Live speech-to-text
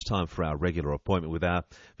time for our regular appointment with our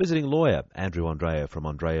visiting lawyer, Andrew Andreev from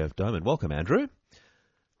Andreev Doman. Welcome, Andrew.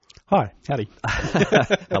 Hi, howdy.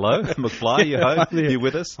 Hello, McFly, you home? You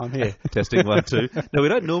with us? I'm here. Testing 1, 2. Now, we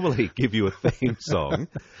don't normally give you a theme song,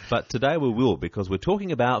 but today we will, because we're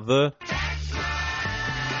talking about the...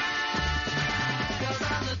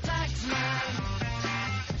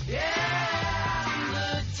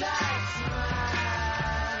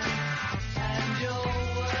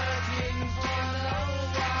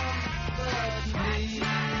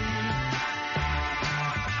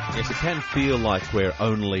 Yes, it can feel like we're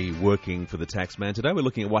only working for the taxman. Today we're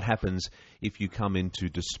looking at what happens if you come into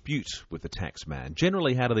dispute with the taxman.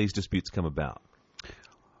 Generally, how do these disputes come about?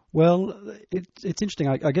 Well, it's interesting.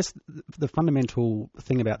 I guess the fundamental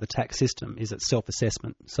thing about the tax system is it's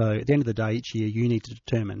self-assessment. So at the end of the day, each year you need to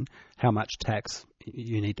determine how much tax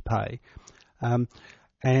you need to pay.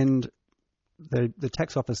 And the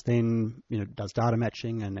tax office then does data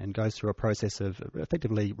matching and goes through a process of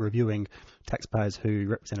effectively reviewing taxpayers who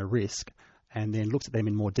represent a risk, and then looks at them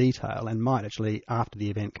in more detail and might actually, after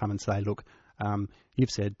the event, come and say, look,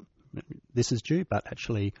 you've said this is due, but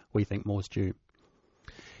actually we think more's due.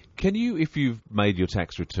 Can you, if you've made your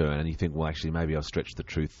tax return and you think, well, actually, maybe I've stretched the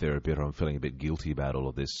truth there a bit, or I'm feeling a bit guilty about all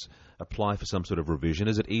of this, apply for some sort of revision?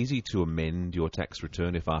 Is it easy to amend your tax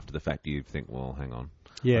return if after the fact you think, well, hang on,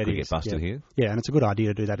 yeah, could get busted here? Yeah, and it's a good idea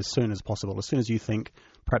to do that as soon as possible. As soon as you think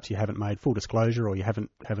perhaps you haven't made full disclosure, or you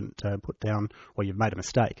haven't put down, or you've made a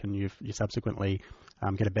mistake and you subsequently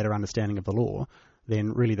get a better understanding of the law,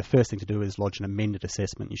 then really the first thing to do is lodge an amended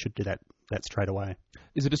assessment. You should do that straight away.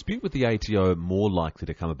 Is a dispute with the ATO more likely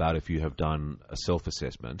to come about if you have done a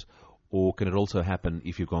self-assessment, or can it also happen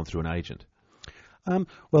if you've gone through an agent?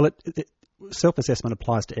 Well, self-assessment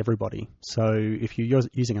applies to everybody. So if you're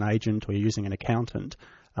using an agent or you're using an accountant,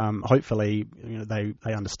 hopefully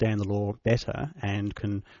they understand the law better and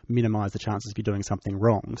can minimise the chances of you doing something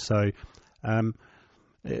wrong. So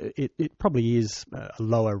it probably is a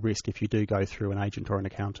lower risk if you do go through an agent or an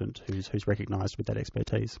accountant who's recognised with that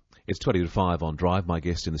expertise. It's 20 to 5 on Drive. My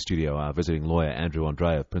guest in the studio, our visiting lawyer, Andrew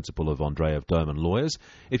Andreev, principal of Andreev Doman Lawyers.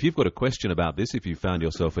 If you've got a question about this, if you found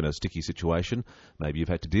yourself in a sticky situation, maybe you've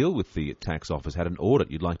had to deal with the tax office, had an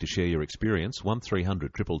audit, you'd like to share your experience,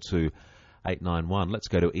 1300 222 891. Let's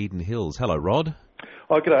go to Eden Hills. Hello, Rod.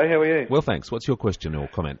 Oh, g'day, how are you? Well, thanks. What's your question or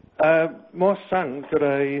comment? My son got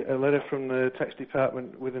a letter from the tax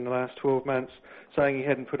department within the last 12 months saying he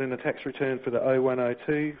hadn't put in a tax return for the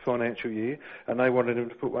 0102 financial year, and they wanted him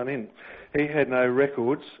to put one in. He had no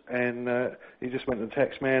records, and he just went to the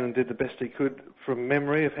tax man and did the best he could from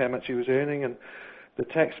memory of how much he was earning, and the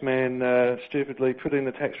tax man stupidly put in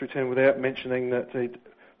the tax return without mentioning that he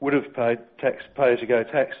would have paid pay-as-you-go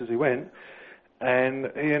tax as he went.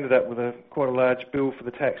 And he ended up with quite a large bill for the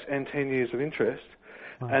tax and 10 years of interest.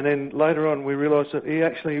 Wow. And then later on we realised that he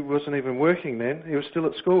actually wasn't even working then. He was still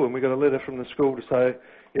at school, and we got a letter from the school to say,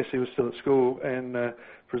 yes, he was still at school, and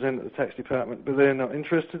presented the tax department. But they're not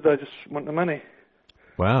interested, they just want the money.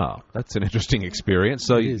 Wow, that's an interesting experience.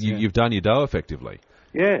 So you've done your dough effectively.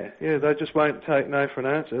 Yeah, they just won't take no for an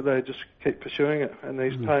answer. They just keep pursuing it, and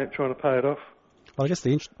he's trying to pay it off. Well, I guess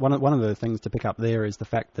one of the things to pick up there is the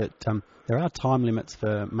fact that there are time limits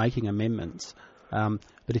for making amendments,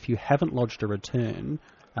 but if you haven't lodged a return,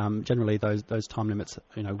 generally those time limits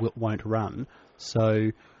won't run.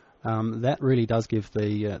 So that really does give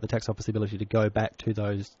the tax office the ability to go back to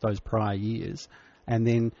those prior years, and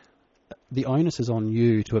then the onus is on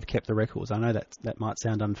you to have kept the records. I know that might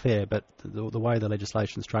sound unfair, but the way the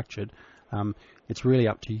legislation is structured, it's really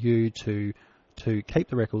up to you to keep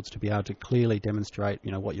the records, to be able to clearly demonstrate,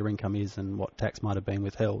 what your income is and what tax might have been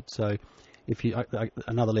withheld. So,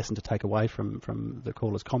 another lesson to take away from the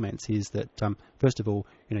caller's comments is that first of all,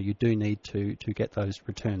 you do need to get those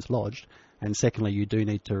returns lodged, and secondly, you do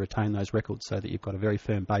need to retain those records so that you've got a very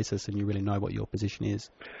firm basis and you really know what your position is.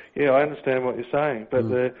 Yeah, I understand what you're saying, but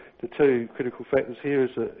the two critical factors here is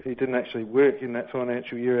that he didn't actually work in that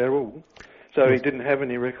financial year at all. So he didn't have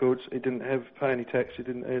any records, he didn't pay any tax, he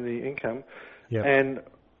didn't earn any income. Yep. And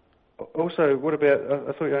also, what about,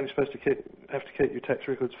 I thought you're only supposed to have to keep your tax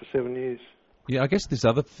records for 7 years. Yeah, I guess this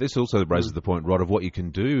also raises the point, Rod, of what you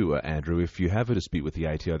can do, Andrew, if you have a dispute with the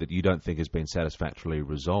ATO that you don't think has been satisfactorily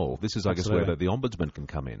resolved. This is, I guess, where the Ombudsman can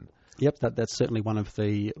come in. Yep, that's certainly one of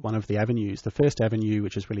the avenues. The first avenue,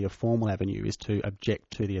 which is really a formal avenue, is to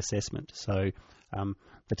object to the assessment. So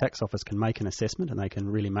the tax office can make an assessment, and they can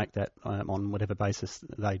really make that on whatever basis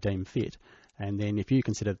they deem fit. And then if you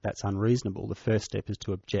consider that's unreasonable, the first step is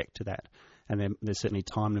to object to that. And then there's certainly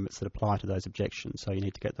time limits that apply to those objections, so you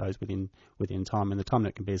need to get those within time. And the time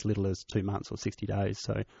limit can be as little as 2 months or 60 days,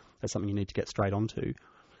 so that's something you need to get straight onto.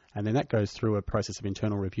 And then that goes through a process of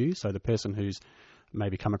internal review. So the person who's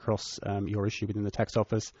maybe come across your issue within the tax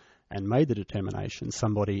office and made the determination,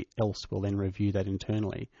 somebody else will then review that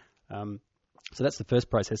internally. So that's the first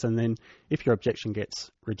process. And then if your objection gets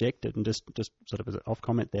rejected, and just sort of as an off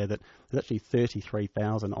comment there, that there's actually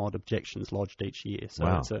 33,000 odd objections lodged each year. So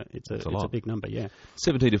wow. it's a big number, yeah.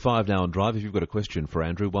 17 to 5 now on Drive. If you've got a question for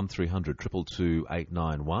Andrew, 1300 222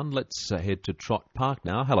 891. Let's head to Trott Park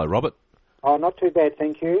now. Hello, Robert. Oh, not too bad,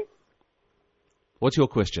 thank you. What's your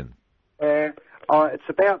question? It's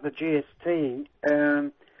about the GST.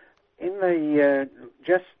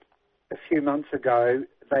 Just a few months ago,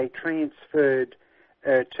 they transferred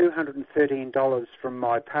 $213 from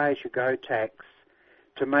my pay-as-you-go tax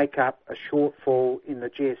to make up a shortfall in the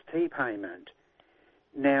GST payment.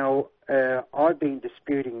 Now, I've been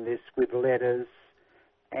disputing this with letters,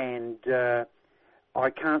 and I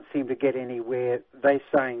can't seem to get anywhere. They're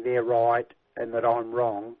saying they're right and that I'm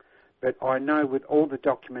wrong, but I know with all the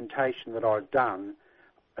documentation that I've done,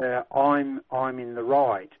 I'm in the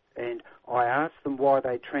right. And I asked them why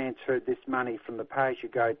they transferred this money from the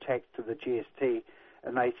pay-as-you-go tax to the GST,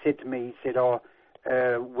 and they said to me,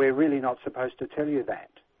 we're really not supposed to tell you that.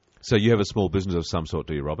 So you have a small business of some sort,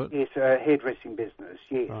 do you, Robert? Yes, a hairdressing business,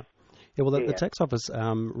 yes. Right. Yeah, well, the tax office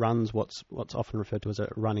runs what's often referred to as a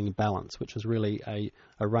running balance, which is really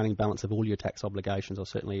a running balance of all your tax obligations, or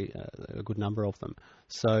certainly a good number of them.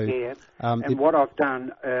 So, yeah, and what I've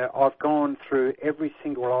done, I've gone through every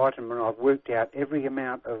single item and I've worked out every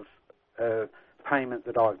amount of payment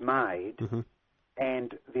that I've made. Mm-hmm.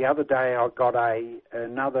 And the other day I got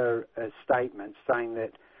another statement saying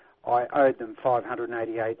that I owed them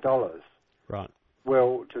 $588. Right.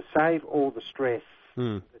 Well, to save all the stress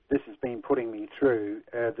that this has been putting me through,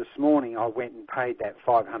 this morning I went and paid that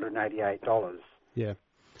 $588. Yeah.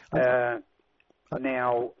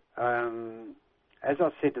 Now, as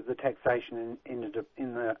I said to the taxation in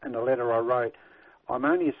the letter I wrote, I'm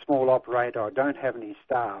only a small operator. I don't have any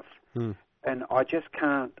staff, and I just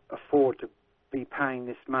can't afford to be paying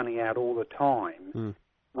this money out all the time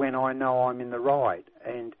when I know I'm in the right.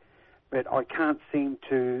 But I can't seem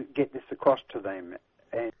to get this across to them.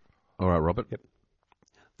 And all right, Robert. Yep.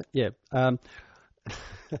 Yeah.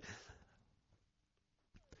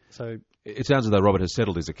 So it sounds as though Robert has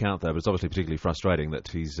settled his account, though, but it's obviously particularly frustrating that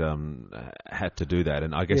he's had to do that.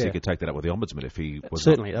 And I guess he could take that up with the Ombudsman if he was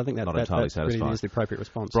certainly. not, I think not entirely satisfied. Really is the appropriate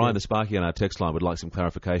response. Brian the Sparky on our text line would like some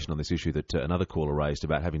clarification on this issue that another caller raised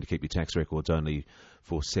about having to keep your tax records only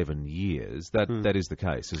for 7 years. That is the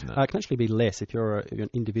case, isn't it? It can actually be less if you're an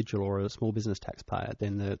individual or a small business taxpayer.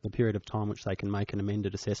 Then the period of time which they can make an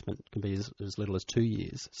amended assessment can be as little as 2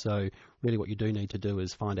 years. So really what you do need to do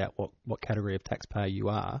is find out what category of taxpayer you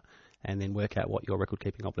are, and then work out what your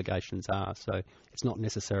record-keeping obligations are. So it's not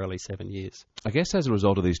necessarily 7 years. I guess as a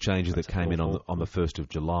result of these changes that came in on the 1st of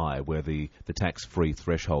July, where the tax-free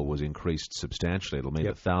threshold was increased substantially, it'll mean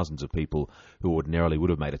that thousands of people who ordinarily would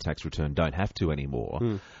have made a tax return don't have to anymore,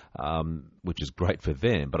 which is great for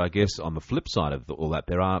them. But I guess on the flip side of all that,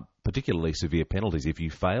 there are particularly severe penalties if you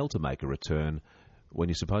fail to make a return when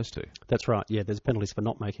you're supposed to. That's right, yeah. There's penalties for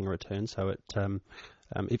not making a return, so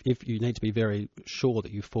if you need to be very sure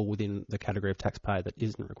that you fall within the category of taxpayer that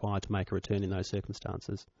isn't required to make a return in those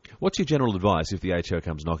circumstances. What's your general advice if the ATO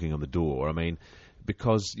comes knocking on the door? I mean,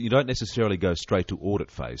 because you don't necessarily go straight to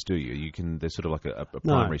audit phase, do you? There's sort of like a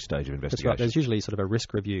primary stage of investigation. That's right. There's usually sort of a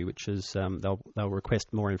risk review, which is they'll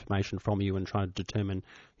request more information from you and try to determine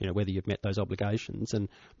whether you've met those obligations. And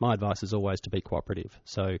my advice is always to be cooperative.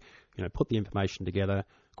 So put the information together,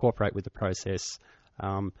 cooperate with the process.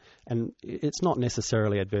 And it's not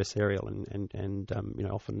necessarily adversarial, and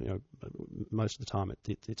often most of the time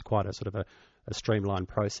it's quite a sort of a streamlined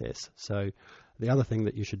process. So the other thing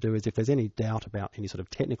that you should do is if there's any doubt about any sort of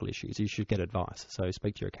technical issues, you should get advice. So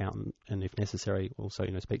speak to your accountant, and if necessary, also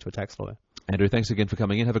speak to a tax lawyer. Andrew, thanks again for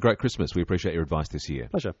coming in. Have a great Christmas. We appreciate your advice this year.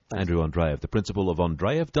 Pleasure. Thanks. Andrew Andreev, the principal of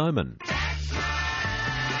Andreev Doman.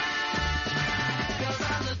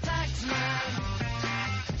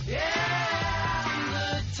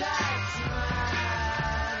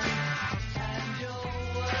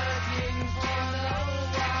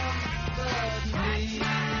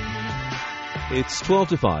 It's 12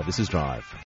 to 5. This is Drive.